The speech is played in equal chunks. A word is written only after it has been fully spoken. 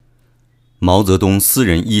毛泽东私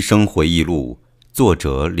人医生回忆录，作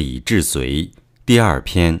者李志绥，第2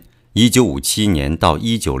篇，1957年到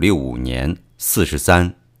1965年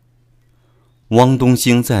，43。汪东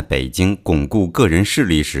兴在北京巩固个人势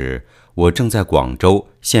力时，我正在广州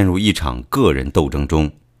陷入一场个人斗争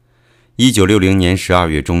中。1960年12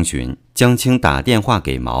月中旬，江青打电话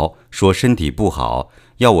给毛，说身体不好，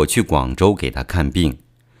要我去广州给他看病。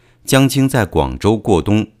江青在广州过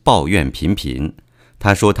冬，抱怨频频。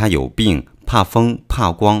他说他有病，怕风，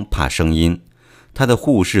怕光，怕声音。他的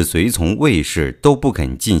护士、随从、卫士都不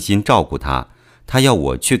肯尽心照顾他，他要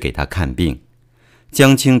我去给他看病。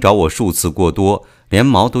江青找我数次过多，连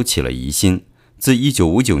毛都起了疑心。自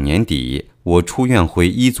1959年底我出院回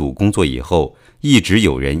医组工作以后，一直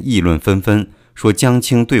有人议论纷纷，说江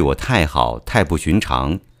青对我太好，太不寻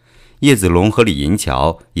常。叶子龙和李银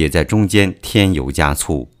桥也在中间添油加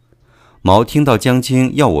醋。毛听到江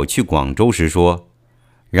青要我去广州时说，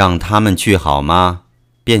让他们去好吗？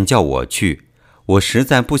便叫我去。我实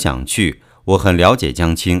在不想去，我很了解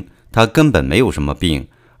江青，他根本没有什么病，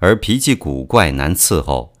而脾气古怪，难伺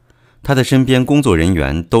候。他的身边工作人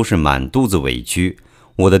员都是满肚子委屈，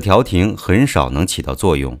我的调停很少能起到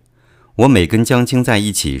作用。我每跟江青在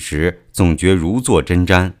一起时，总觉如坐针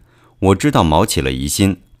毡。我知道毛起了疑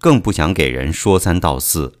心，更不想给人说三道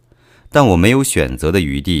四，但我没有选择的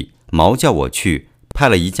余地。毛叫我去，派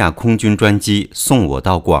了一架空军专机送我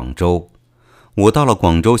到广州。我到了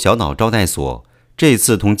广州小岛招待所，这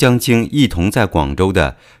次同江青一同在广州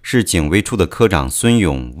的是警卫处的科长孙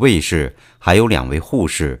勇、卫士，还有2位护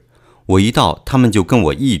士。我一到，他们就跟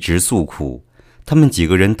我一直诉苦。他们几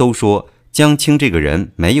个人都说，江青这个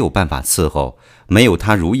人没有办法伺候，没有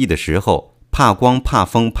他如意的时候，怕光、怕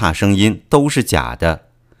风、怕声音都是假的。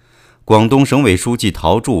广东省委书记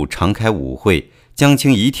陶铸常开舞会，江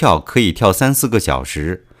青一跳可以跳3-4个小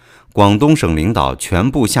时。广东省领导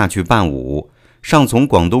全部下去伴舞，上从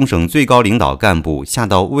广东省最高领导干部下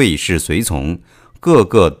到卫士随从，个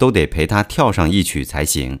个都得陪他跳上一曲才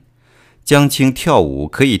行。江青跳舞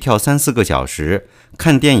可以跳3-4个小时，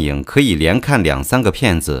看电影可以连看2-3个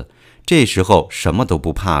片子，这时候什么都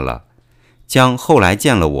不怕了。江后来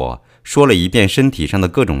见了我，说了一遍身体上的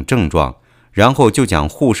各种症状，然后就讲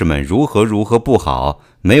护士们如何不好，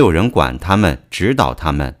没有人管他们，指导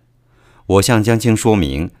他们。我向江青说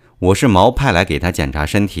明，我是毛派来给他检查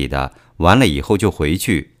身体的，完了以后就回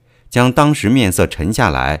去。江当时面色沉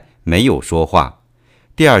下来，没有说话。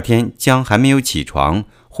第2天，江还没有起床，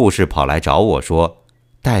护士跑来找我说，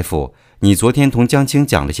大夫，你昨天同江青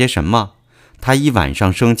讲了些什么？他一晚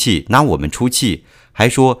上生气，拿我们出气，还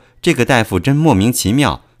说这个大夫真莫名其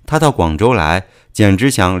妙，他到广州来简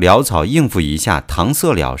直想潦草应付一下，搪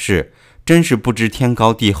塞了事，真是不知天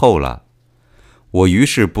高地厚了。我于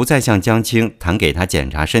是不再向江青谈给他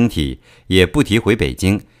检查身体，也不提回北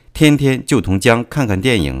京，天天就同江看看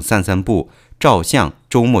电影、散散步、照相，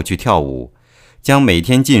周末去跳舞。江每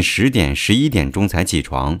天近10点、11点钟才起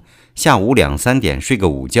床，下午2-3点睡个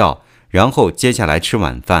午觉，然后接下来吃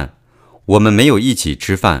晚饭。我们没有一起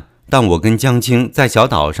吃饭，但我跟江青在小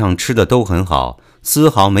岛上吃的都很好，丝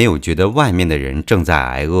毫没有觉得外面的人正在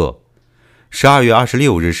挨饿。12月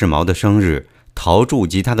26日是毛的生日，陶铸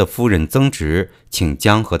及他的夫人曾植请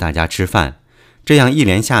江和大家吃饭。这样一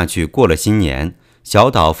连下去，过了新年，小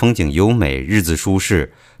岛风景优美，日子舒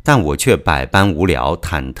适，但我却百般无聊，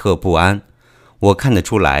忐忑不安。我看得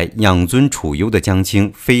出来，养尊处优的江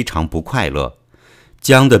青非常不快乐。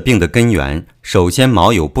江的病的根源，首先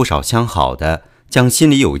毛有不少相好的，江心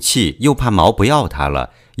里有气，又怕毛不要他了，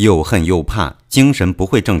又恨又怕，精神不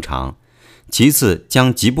会正常。其次，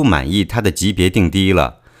江极不满意他的级别定低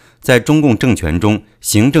了。在中共政权中，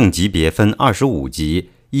行政级别分25级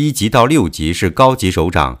，1级到6级是高级首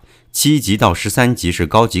长，7级到13级是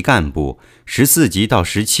高级干部，14级到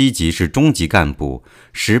17级是中级干部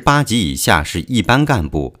，18级以下是一般干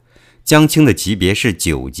部。江青的级别是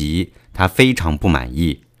9级，他非常不满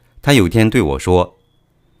意。他有天对我说，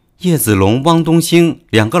叶子龙、汪东兴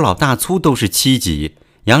2个老大粗都是7级，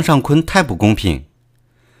杨尚昆太不公平。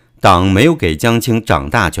党没有给江青掌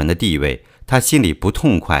大权的地位，他心里不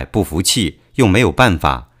痛快，不服气，又没有办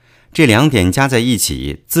法。这2点加在一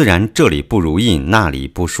起，自然这里不如意，那里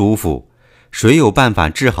不舒服。谁有办法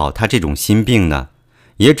治好他这种心病呢？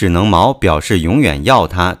也只能毛表示永远要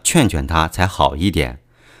他，劝劝他才好一点。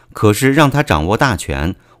可是让他掌握大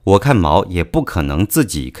权，我看毛也不可能自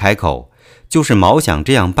己开口，就是毛想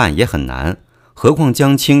这样办也很难。何况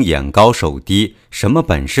江青眼高手低，什么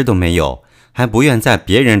本事都没有，还不愿在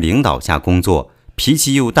别人领导下工作，脾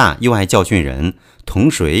气又大，又爱教训人，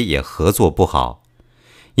同谁也合作不好。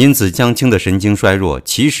因此江青的神经衰弱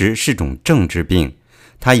其实是种政治病，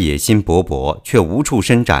他野心勃勃，却无处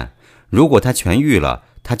伸展。如果他痊愈了，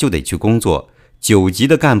他就得去工作。9级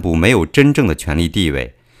的干部没有真正的权力地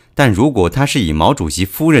位，但如果他是以毛主席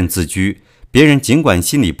夫人自居，别人尽管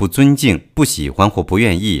心里不尊敬、不喜欢或不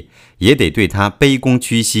愿意，也得对他卑躬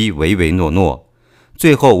屈膝、唯唯诺诺。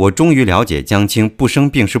最后，我终于了解江青不生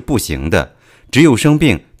病是不行的，只有生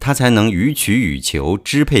病，他才能予取予求，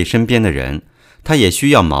支配身边的人。他也需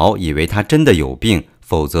要毛以为他真的有病，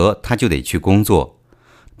否则他就得去工作。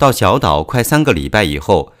到小岛快3个礼拜以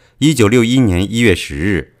后，1961年1月10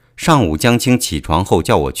日上午，江青起床后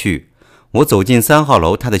叫我去。我走进3号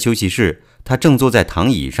楼他的休息室，他正坐在躺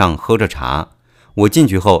椅上喝着茶。我进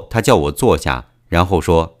去后，他叫我坐下，然后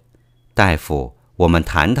说：“大夫，我们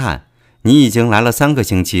谈谈。你已经来了3个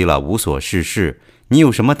星期了，无所事事，你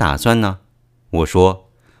有什么打算呢？”我说：“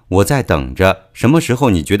我在等着，什么时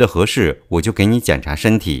候你觉得合适，我就给你检查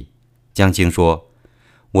身体。”江青说：“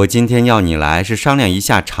我今天要你来是商量一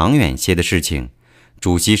下长远些的事情。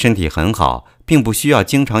主席身体很好，并不需要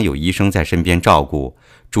经常有医生在身边照顾。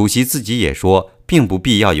主席自己也说，并不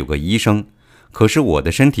必要有个医生。可是我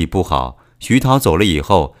的身体不好，徐涛走了以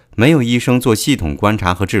后，没有医生做系统观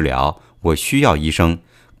察和治疗，我需要医生，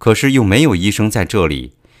可是又没有医生在这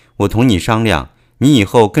里。我同你商量，你以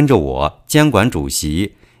后跟着我监管主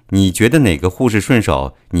席，你觉得哪个护士顺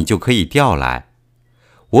手，你就可以调来。”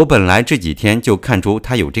我本来这几天就看出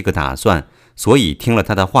他有这个打算，所以听了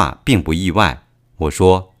他的话并不意外。我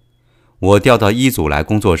说：“我调到一组来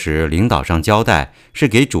工作时，领导上交代是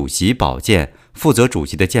给主席保健，负责主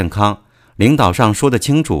席的健康。领导上说得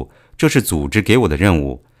清楚，这是组织给我的任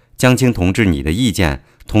务。江青同志，你的意见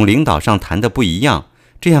同领导上谈的不一样，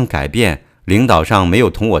这样改变，领导上没有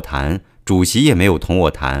同我谈，主席也没有同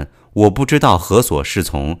我谈，我不知道何所适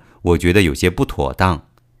从，我觉得有些不妥当。”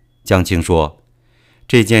江青说：“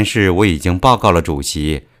这件事我已经报告了主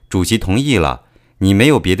席，主席同意了。你没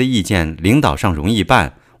有别的意见，领导上容易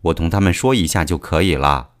办，我同他们说一下就可以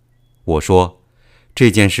了。”我说：“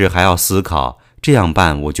这件事还要思考，这样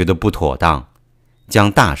办我觉得不妥当。”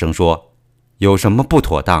江大声说：“有什么不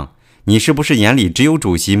妥当？你是不是眼里只有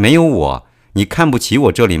主席没有我？你看不起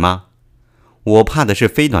我这里吗？”我怕的是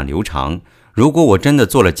飞短流长，如果我真的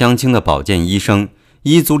做了江青的保健医生，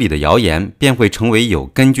医组里的谣言便会成为有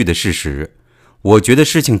根据的事实。我觉得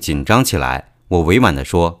事情紧张起来，我委婉地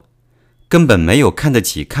说：“根本没有看得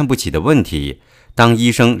起看不起的问题，当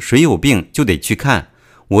医生谁有病就得去看。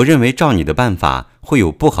我认为照你的办法会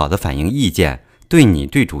有不好的反应意见，对你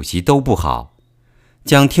对主席都不好。”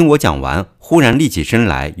江听我讲完，忽然立起身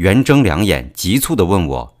来，圆睁两眼，急促地问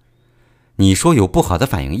我：“你说有不好的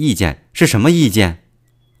反应意见，是什么意见？”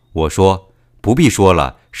我说：“不必说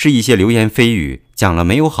了，是一些流言蜚语，讲了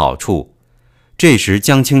没有好处。”这时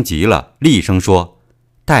江青急了，厉声说：“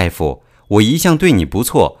大夫，我一向对你不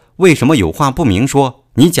错，为什么有话不明说？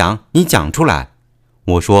你讲出来。”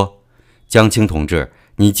我说：“江青同志，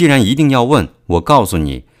你既然一定要问，我告诉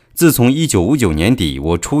你，自从1959年底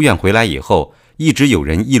我出院回来以后，一直有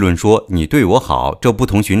人议论说你对我好，这不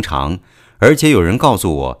同寻常。而且有人告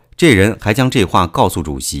诉我，这人还将这话告诉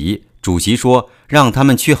主席，主席说让他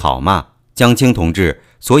们去好嘛，江青同志，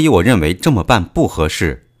所以我认为这么办不合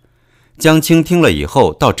适。”江青听了以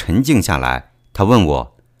后倒沉静下来，他问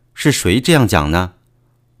我：“是谁这样讲呢？”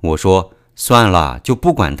我说：“算了，就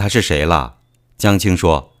不管他是谁了。”江青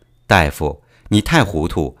说：“大夫，你太糊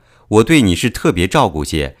涂，我对你是特别照顾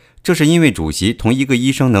些，这是因为主席同一个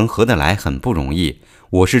医生能合得来很不容易，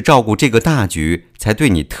我是照顾这个大局，才对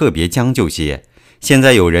你特别将就些。现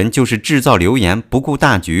在有人就是制造流言，不顾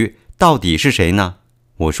大局，到底是谁呢？”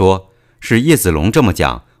我说：“是叶子龙这么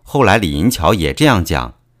讲，后来李银桥也这样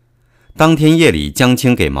讲。”当天夜里，江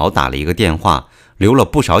青给毛打了一个电话，流了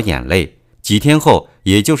不少眼泪。几天后，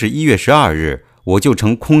也就是1月12日，我就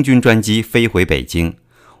乘空军专机飞回北京。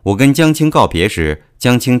我跟江青告别时，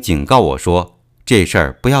江青警告我说：“这事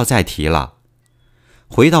儿不要再提了。”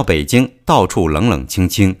回到北京，到处冷冷清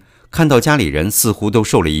清，看到家里人似乎都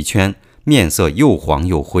瘦了一圈，面色又黄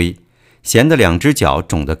又灰，闲得2只脚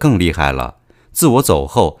肿得更厉害了。自我走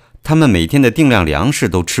后，他们每天的定量粮食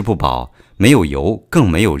都吃不饱，没有油，更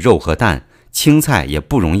没有肉和蛋，青菜也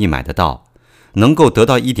不容易买得到，能够得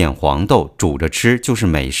到一点黄豆煮着吃就是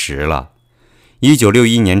美食了。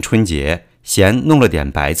1961年春节，贤弄了点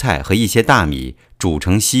白菜和一些大米，煮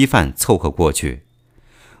成稀饭凑合过去。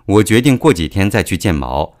我决定过几天再去见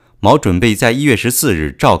毛。毛准备在1月14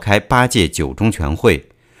日召开8届9中全会。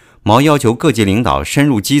毛要求各级领导深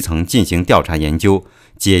入基层进行调查研究，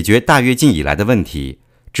解决大跃进以来的问题。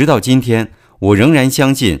直到今天，我仍然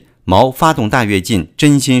相信毛发动大跃进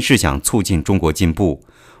真心是想促进中国进步。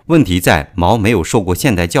问题在毛没有受过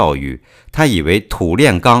现代教育，他以为土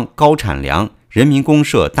炼钢、高产粮、人民公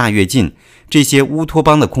社、大跃进这些乌托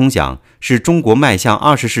邦的空想是中国迈向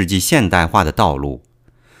20世纪现代化的道路。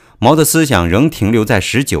毛的思想仍停留在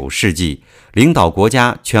19世纪，领导国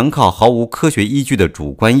家全靠毫无科学依据的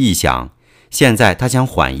主观臆想。现在他想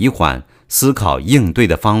缓一缓，思考应对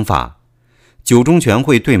的方法。九中全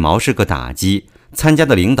会对毛是个打击，参加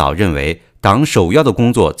的领导认为党首要的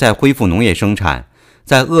工作在恢复农业生产。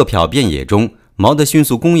在饿殍遍野中，毛的迅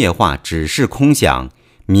速工业化只是空想，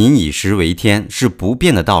民以食为天是不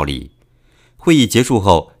变的道理。会议结束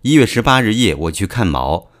后，1月18日夜我去看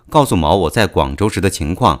毛，告诉毛我在广州时的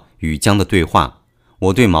情况与江的对话。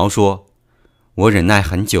我对毛说，我忍耐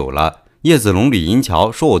很久了，叶子龙、李银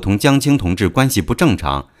桥说我同江青同志关系不正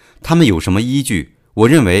常，他们有什么依据？我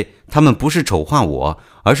认为他们不是丑化我，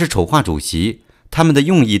而是丑化主席，他们的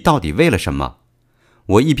用意到底为了什么？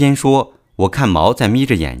我一边说，我看毛在眯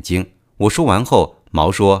着眼睛。我说完后，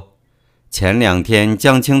毛说，前2天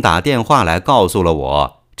江青打电话来告诉了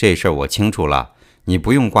我，这事儿我清楚了，你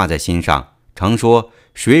不用挂在心上。常说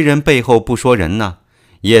谁人背后不说人呢？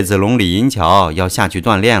叶子龙、李银桥要下去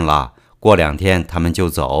锻炼了，过2天他们就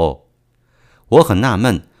走。我很纳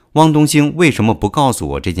闷，汪东兴为什么不告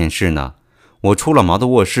诉我这件事呢？我出了毛的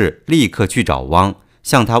卧室，立刻去找汪，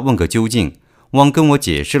向他问个究竟。汪跟我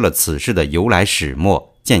解释了此事的由来始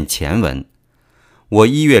末，见前文。我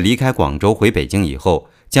1月离开广州回北京以后，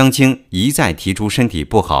江青一再提出身体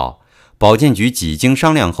不好，保健局几经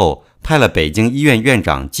商量后，派了北京医院院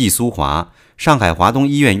长季苏华、上海华东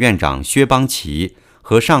医院院长薛邦奇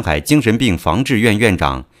和上海精神病防治院院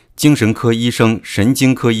长、精神科医生、神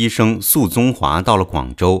经科医生宿宗华到了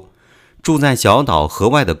广州，住在小岛河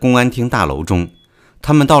外的公安厅大楼中。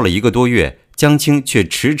他们到了1个多月，江青却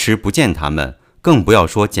迟迟不见他们，更不要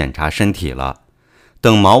说检查身体了。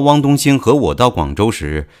等毛、汪东兴和我到广州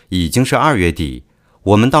时，已经是2月底。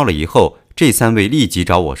我们到了以后，这3位立即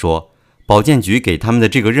找我说，保健局给他们的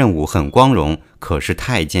这个任务很光荣，可是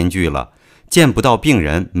太艰巨了，见不到病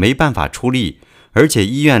人，没办法出力，而且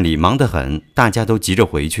医院里忙得很，大家都急着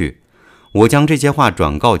回去。我将这些话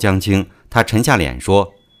转告江青，他沉下脸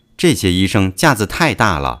说，这些医生架子太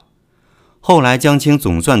大了。后来江青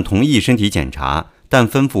总算同意身体检查，但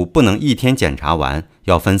吩咐不能1天检查完，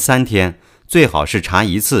要分3天，最好是查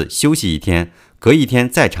1次休息1天，隔1天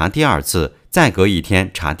再查第2次，再隔1天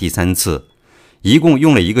查第3次。一共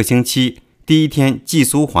用了1个星期。第1天季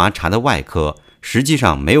苏华查的外科，实际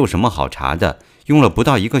上没有什么好查的，用了不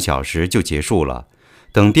到1个小时就结束了。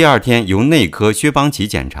等第2天由内科薛邦奇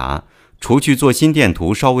检查，除去做心电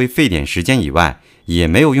图稍微费点时间以外，也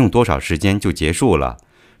没有用多少时间就结束了。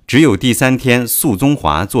只有第3天宿宗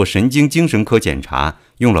华做神经精神科检查，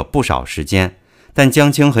用了不少时间。但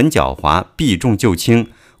江青很狡猾，避重就轻，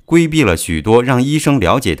规避了许多让医生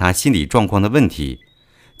了解他心理状况的问题。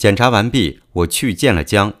检查完毕，我去见了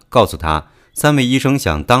江，告诉他3位医生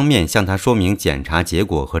想当面向他说明检查结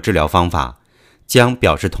果和治疗方法。江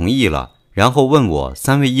表示同意了，然后问我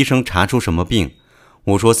3位医生查出什么病。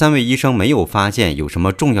我说3位医生没有发现有什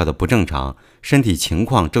么重要的不正常，身体情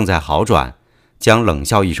况正在好转。江冷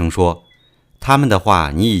笑一声说，他们的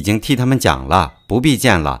话你已经替他们讲了，不必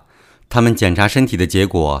见了。他们检查身体的结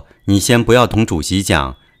果，你先不要同主席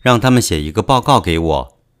讲，让他们写一个报告给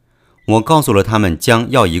我。我告诉了他们江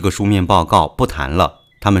要一个书面报告，不谈了。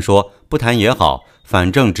他们说不谈也好，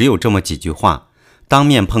反正只有这么几句话，当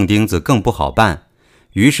面碰钉子更不好办。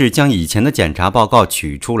于是将以前的检查报告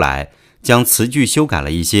取出来，将词句修改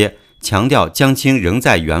了一些，强调江青仍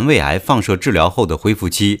在原位癌放射治疗后的恢复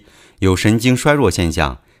期，有神经衰弱现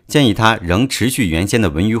象，建议他仍持续原先的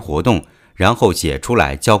文娱活动，然后写出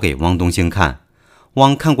来交给汪东兴看。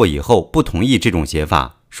汪看过以后不同意这种写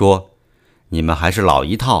法，说你们还是老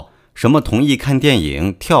一套，什么同意看电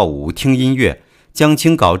影、跳舞、听音乐，江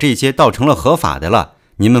青搞这些倒成了合法的了，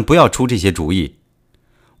你们不要出这些主意。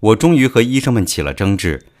我终于和医生们起了争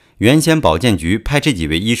执。原先保健局派这几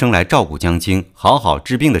位医生来照顾江青，好好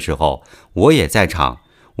治病的时候，我也在场。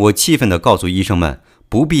我气愤地告诉医生们，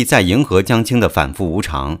不必再迎合江青的反复无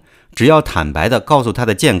常，只要坦白地告诉他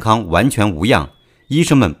的健康完全无恙。医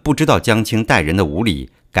生们不知道江青待人的无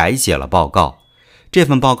理，改写了报告。这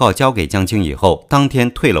份报告交给江青以后，当天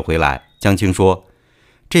退了回来。江青说，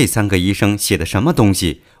这3个医生写的什么东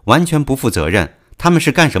西，完全不负责任，他们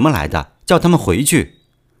是干什么来的？叫他们回去。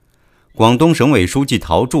广东省委书记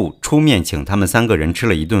陶铸出面请他们3个人吃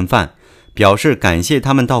了一顿饭，表示感谢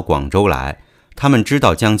他们到广州来。他们知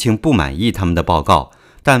道江青不满意他们的报告，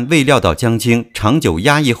但未料到江青长久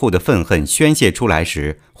压抑后的愤恨宣泄出来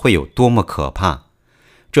时会有多么可怕。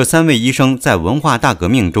这3位医生在文化大革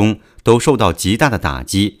命中都受到极大的打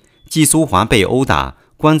击，季苏华被殴打，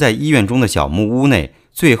关在医院中的小木屋内，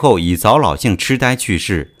最后以早老性痴呆去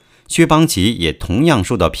世。薛邦奇也同样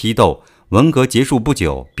受到批斗，文革结束不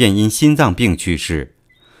久便因心脏病去世。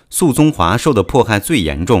宿宗华受的迫害最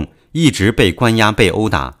严重，一直被关押被殴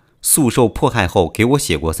打。宿受迫害后给我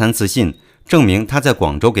写过3次信，证明他在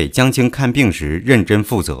广州给江青看病时认真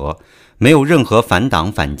负责，没有任何反党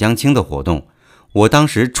反江青的活动。我当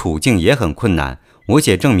时处境也很困难，我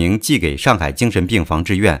写证明寄给上海精神病防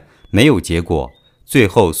治院，没有结果。最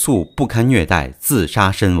后宿不堪虐待自杀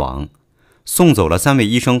身亡。送走了3位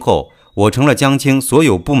医生后，我成了江青所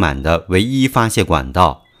有不满的唯一发泄管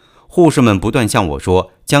道。护士们不断向我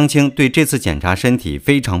说，江青对这次检查身体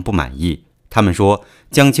非常不满意。他们说，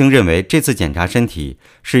江青认为这次检查身体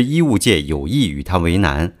是医务界有意与他为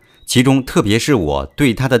难，其中特别是我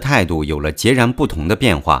对他的态度有了截然不同的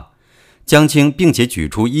变化。江青并且举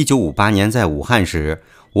出1958年在武汉时，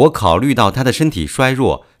我考虑到他的身体衰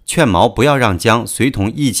弱，劝毛不要让江随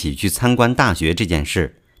同一起去参观大学这件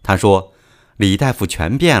事。他说，李大夫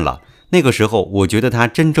全变了，那个时候我觉得他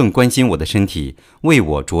真正关心我的身体，为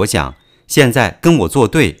我着想，现在跟我作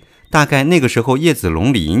对。大概那个时候叶子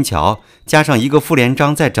龙、李银桥加上一个副连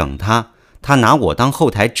长在整他，他拿我当后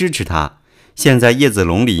台支持他。现在叶子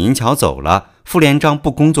龙、李银桥走了，副连长不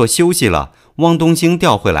工作休息了，汪东兴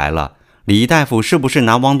调回来了，李大夫是不是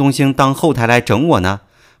拿汪东兴当后台来整我呢？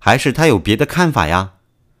还是他有别的看法呀？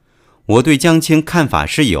我对江青看法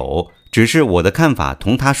是有，只是我的看法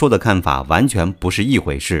同他说的看法完全不是一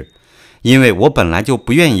回事。因为我本来就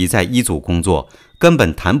不愿意在医组工作，根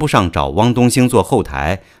本谈不上找汪东兴做后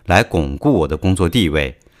台来巩固我的工作地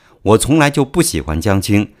位。我从来就不喜欢江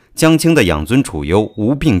青，江青的养尊处优、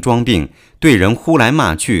无病装病，对人呼来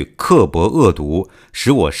骂去、刻薄恶毒，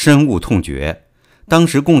使我深恶痛绝。当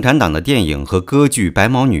时共产党的电影和歌剧《白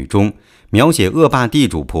毛女》中，描写恶霸地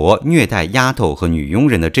主婆虐待丫头和女佣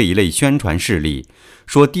人的这一类宣传事例，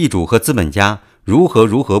说地主和资本家如何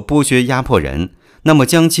剥削压迫人。那么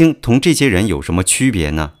江青同这些人有什么区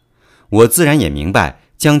别呢？我自然也明白，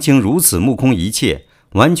江青如此目空一切，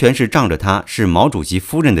完全是仗着他是毛主席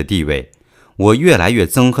夫人的地位。我越来越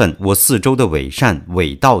憎恨我四周的伪善、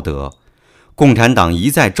伪道德。共产党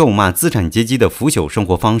一再咒骂资产阶级的腐朽生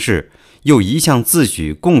活方式，又一向自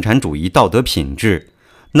诩共产主义道德品质。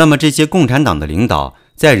那么这些共产党的领导，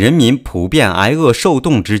在人民普遍挨饿受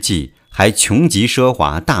冻之际，还穷极奢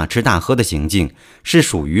华、大吃大喝的行径，是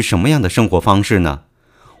属于什么样的生活方式呢？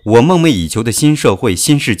我梦寐以求的新社会、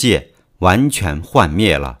新世界完全幻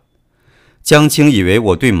灭了。江青以为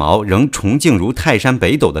我对毛仍崇敬如泰山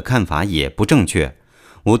北斗的看法也不正确。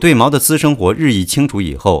我对毛的私生活日益清楚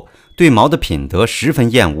以后，对毛的品德十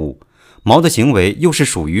分厌恶。毛的行为又是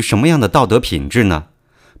属于什么样的道德品质呢？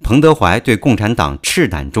彭德怀对共产党赤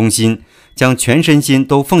胆忠心，将全身心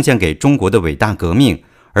都奉献给中国的伟大革命，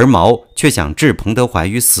而毛却想置彭德怀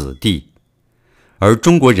于死地。而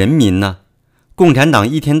中国人民呢？共产党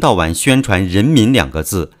一天到晚宣传人民2个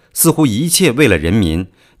字，似乎一切为了人民，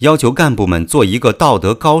要求干部们做一个道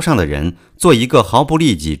德高尚的人，做一个毫不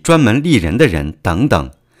利己专门利人的人等等。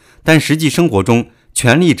但实际生活中，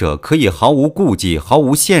权力者可以毫无顾忌、毫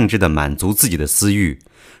无限制地满足自己的私欲，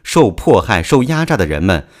受迫害、受压榨的人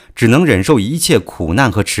们只能忍受一切苦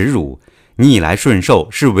难和耻辱，逆来顺受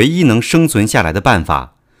是唯一能生存下来的办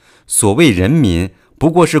法。所谓人民，不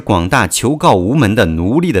过是广大求告无门的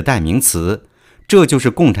奴隶的代名词。这就是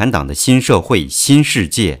共产党的新社会、新世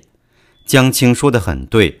界。江青说得很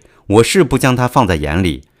对，我是不将他放在眼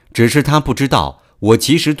里，只是他不知道，我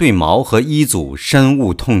其实对毛和一组深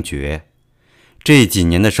恶痛绝。这几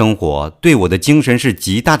年的生活对我的精神是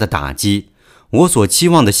极大的打击。我所期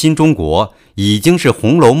望的新中国已经是《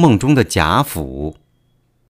红楼梦》中的贾府。